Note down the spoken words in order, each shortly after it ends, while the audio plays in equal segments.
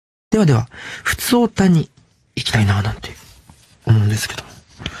ではでは、普通おたに行きたいななんて思うんですけど。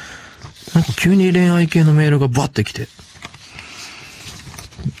なんか急に恋愛系のメールがバッて来て。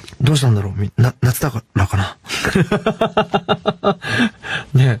どうしたんだろう夏だからかな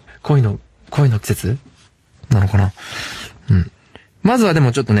ねえ、恋の季節なのかな。うん。まずはで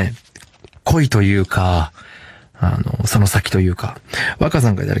もちょっとね、恋というか、その先というか、若さ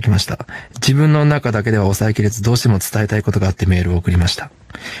んからいただきました。自分の中だけでは抑えきれずどうしても伝えたいことがあってメールを送りました。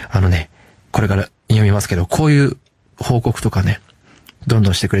これから読みますけど、こういう報告とかね、どんど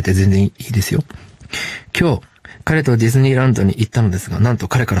んしてくれて全然いいですよ。今日、彼とディズニーランドに行ったのですが、なんと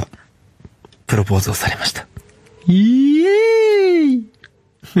彼からプロポーズをされました。イエーイ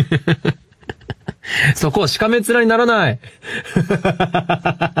そこ、しかめ面にならない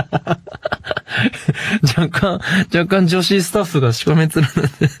若干女子スタッフがしかめ面なん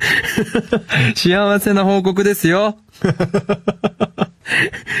で幸せな報告ですよ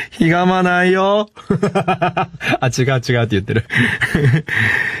ひがまないよあ、違うって言ってる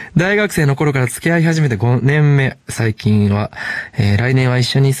大学生の頃から付き合い始めて5年目。最近は、来年は一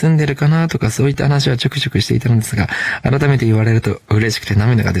緒に住んでるかなとかそういった話はちょくちょくしていたのですが、改めて言われると嬉しくて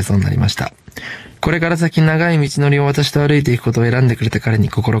涙が出そうになりました。これから先長い道のりを私と歩いていくことを選んでくれた彼に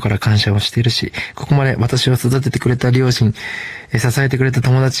心から感謝をしているし、ここまで私を育ててくれた両親、支えてくれた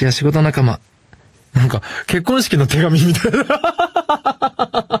友達や仕事仲間、なんか結婚式の手紙みたいな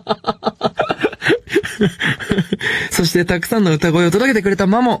そしてたくさんの歌声を届けてくれた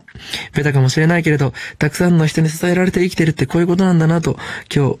マモ。ベタかもしれないけれど、たくさんの人に支えられて生きてるってこういうことなんだなと、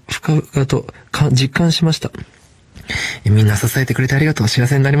今日深々と実感しました。みんな支えてくれてありがとう。幸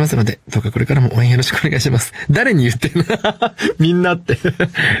せになりますので、どうかこれからも応援よろしくお願いします。誰に言ってんのみんなって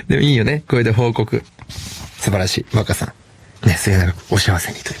でもいいよね。これで報告。素晴らしい。若さん。ね、末永くお幸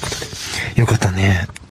せにということで。よかったね。